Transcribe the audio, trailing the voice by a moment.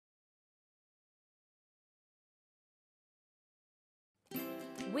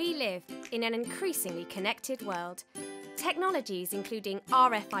We live in an increasingly connected world. Technologies including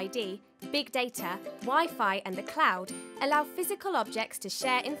RFID, big data, Wi-Fi and the cloud allow physical objects to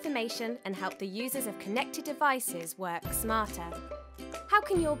share information and help the users of connected devices work smarter. How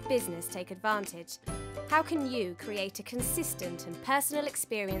can your business take advantage? How can you create a consistent and personal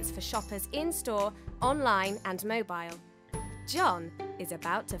experience for shoppers in-store, online and mobile? John is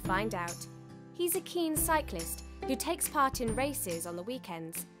about to find out. He's a keen cyclist who takes part in races on the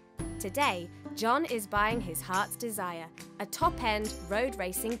weekends. Today, John is buying his heart's desire, a top-end road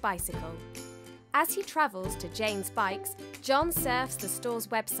racing bicycle. As he travels to Jane's Bikes, John surfs the store's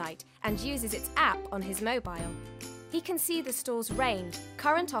website and uses its app on his mobile. He can see the store's range,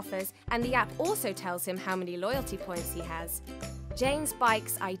 current offers, and the app also tells him how many loyalty points he has. Jane's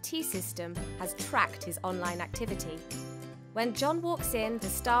Bikes' IT system has tracked his online activity. When John walks in, the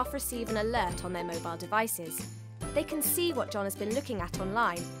staff receive an alert on their mobile devices. They can see what John has been looking at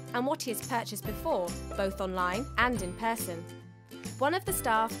online and what he has purchased before, both online and in person. One of the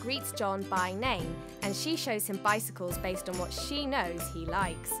staff greets John by name, and she shows him bicycles based on what she knows he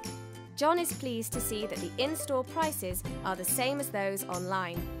likes. John is pleased to see that the in-store prices are the same as those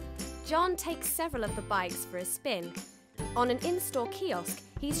online. John takes several of the bikes for a spin. On an in-store kiosk,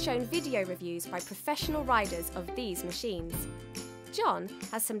 he's shown video reviews by professional riders of these machines. John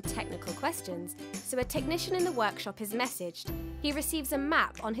has some technical questions, so a technician in the workshop is messaged. He receives a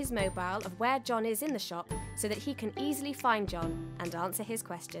map on his mobile of where John is in the shop so that he can easily find John and answer his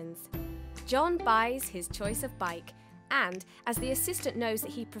questions. John buys his choice of bike, and as the assistant knows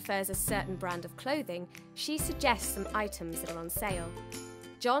that he prefers a certain brand of clothing, she suggests some items that are on sale.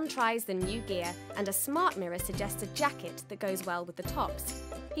 John tries the new gear, and a smart mirror suggests a jacket that goes well with the tops.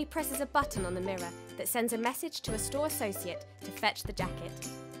 He presses a button on the mirror that sends a message to a store associate to fetch the jacket.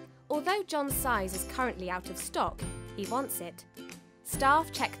 Although John's size is currently out of stock, he wants it.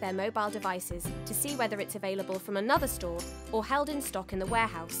 Staff check their mobile devices to see whether it's available from another store or held in stock in the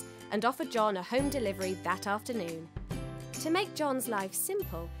warehouse, and offer John a home delivery that afternoon. To make John's life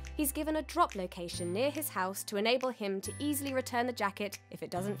simple, he's given a drop location near his house to enable him to easily return the jacket if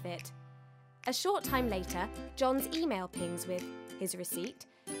it doesn't fit. A short time later, John's email pings with his receipt,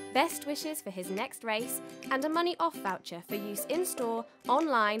 best wishes for his next race, and a money off voucher for use in-store,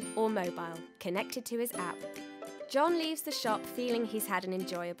 online or mobile, connected to his app. John leaves the shop feeling he's had an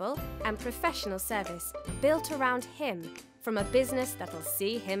enjoyable and professional service built around him from a business that'll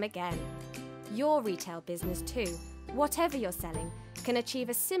see him again. Your retail business too, whatever you're selling, can achieve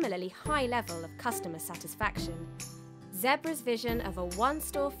a similarly high level of customer satisfaction. Zebra's vision of a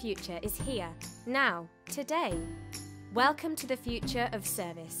one-store future is here, now, today. Welcome to the future of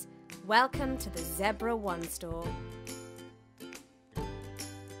service. Welcome to the Zebra One Store.